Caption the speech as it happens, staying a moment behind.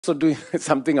also doing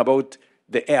something about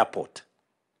the airport.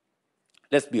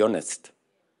 Let's be honest,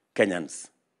 Kenyans.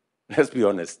 Let's be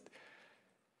honest.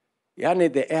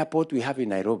 Yani, the airport we have in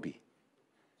Nairobi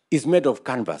is made of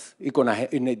canvas.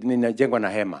 Inajengwa na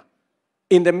hema.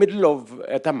 In the middle of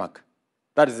tarmac.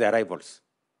 That is the arrivals.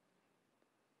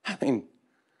 I mean,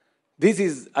 this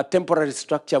is a temporary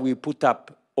structure we put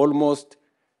up almost,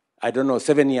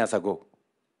 7 years ago.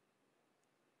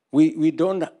 We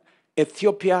don't.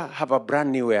 Ethiopia have a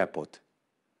brand new airport.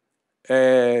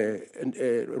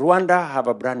 Rwanda have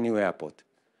a brand new airport.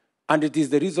 And it is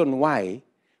the reason why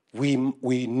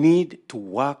we need to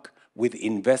work with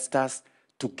investors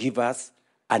to give us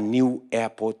a new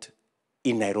airport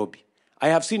in Nairobi. I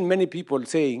have seen many people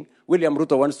saying, William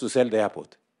Ruto wants to sell the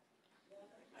airport.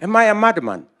 Am I a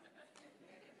madman?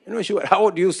 Sure. How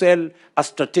do you sell a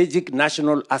strategic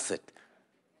national asset?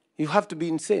 You have to be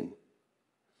insane.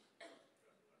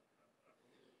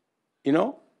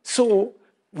 So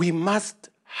we must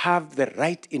have the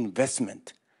right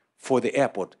investment for the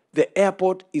airport. The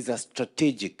airport is a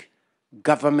strategic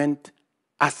government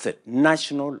asset,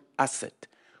 national asset.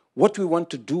 What we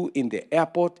want to do in the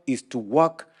airport is to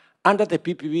work under the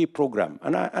PPP program.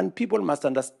 And people must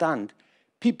understand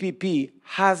PPP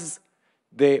has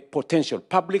the potential,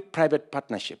 public-private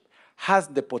partnership has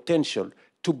the potential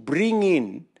to bring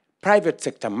in private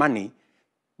sector money,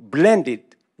 blend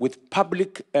it with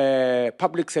public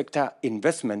sector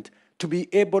investment to be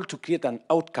able to create an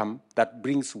outcome that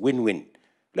brings win-win.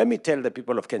 Let me tell the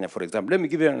people of Kenya, for example, let me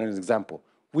give you an example.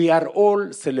 We are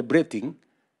all celebrating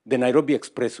the Nairobi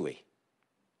Expressway.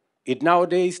 It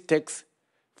nowadays takes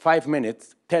 5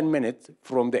 minutes, 10 minutes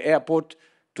from the airport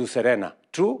to Serena.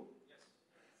 True? Yes.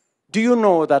 Do you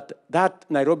know that that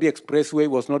Nairobi Expressway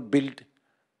was not built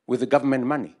with the government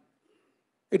money?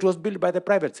 It was built by the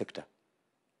private sector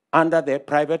under the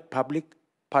private-public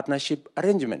partnership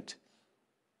arrangement.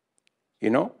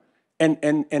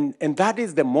 And that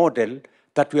is the model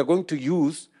that we are going to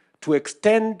use to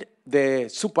extend the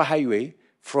superhighway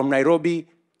from Nairobi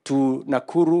to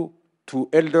Nakuru, to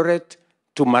Eldoret,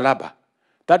 to Malaba.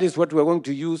 That is what we're going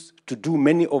to use to do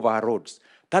many of our roads.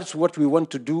 That's what we want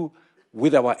to do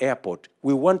with our airport.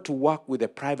 We want to work with the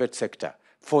private sector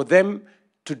for them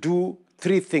to do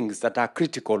 3 things that are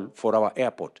critical for our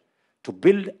airport: to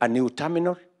build a new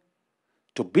terminal,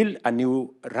 to build a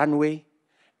new runway,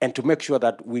 and to make sure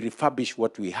that we refurbish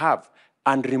what we have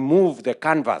and remove the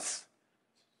canvas.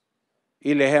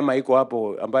 Ile hema iko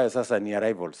hapo ambayo sasa ni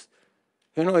arrivals.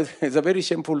 It's a very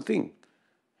shameful thing.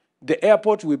 The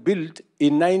airport we built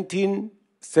in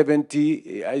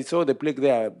 1970, I saw the plaque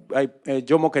there, by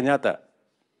Jomo Kenyatta.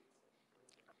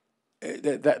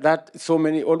 That so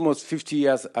many, almost 50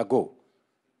 years ago.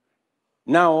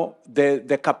 Now,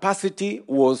 the capacity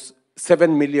was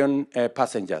 7 million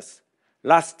passengers.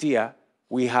 Last year,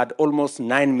 we had almost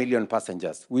 9 million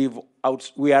passengers. We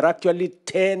are actually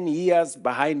 10 years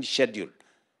behind schedule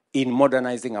in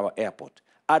modernizing our airport.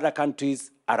 Other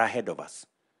countries are ahead of us.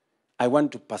 I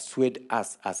want to persuade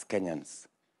us as Kenyans.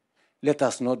 Let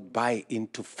us not buy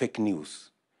into fake news.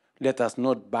 Let us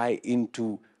not buy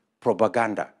into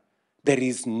propaganda. There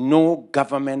is no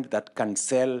government that can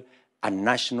sell a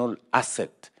national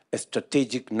asset, a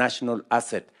strategic national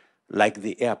asset like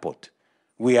the airport.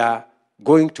 We are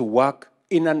going to work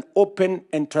in an open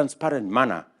and transparent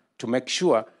manner to make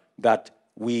sure that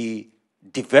we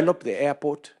develop the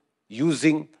airport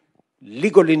using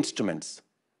legal instruments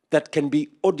that can be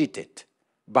audited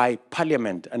by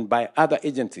Parliament and by other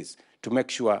agencies to make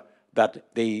sure that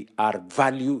they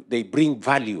bring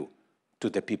value to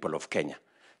the people of Kenya.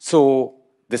 So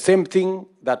the same thing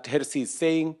that Hersi is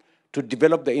saying, to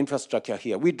develop the infrastructure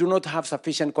here. We do not have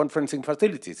sufficient conferencing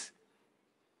facilities.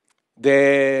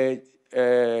 The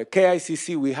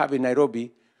KICC we have in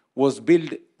Nairobi was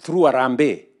built through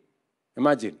Arambe,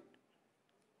 imagine,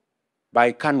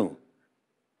 by KANU,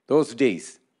 those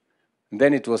days. And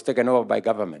then it was taken over by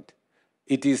government.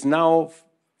 It is now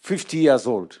 50 years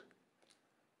old.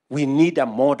 We need a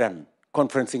modern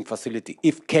conferencing facility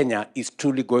if Kenya is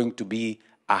truly going to be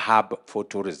a hub for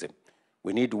tourism.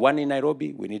 We need one in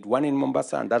Nairobi, we need one in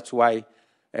Mombasa, and that's why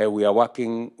we are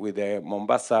working with the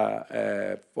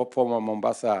former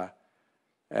Mombasa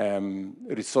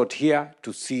resort here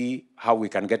to see how we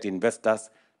can get investors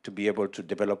to be able to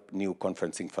develop new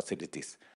conferencing facilities.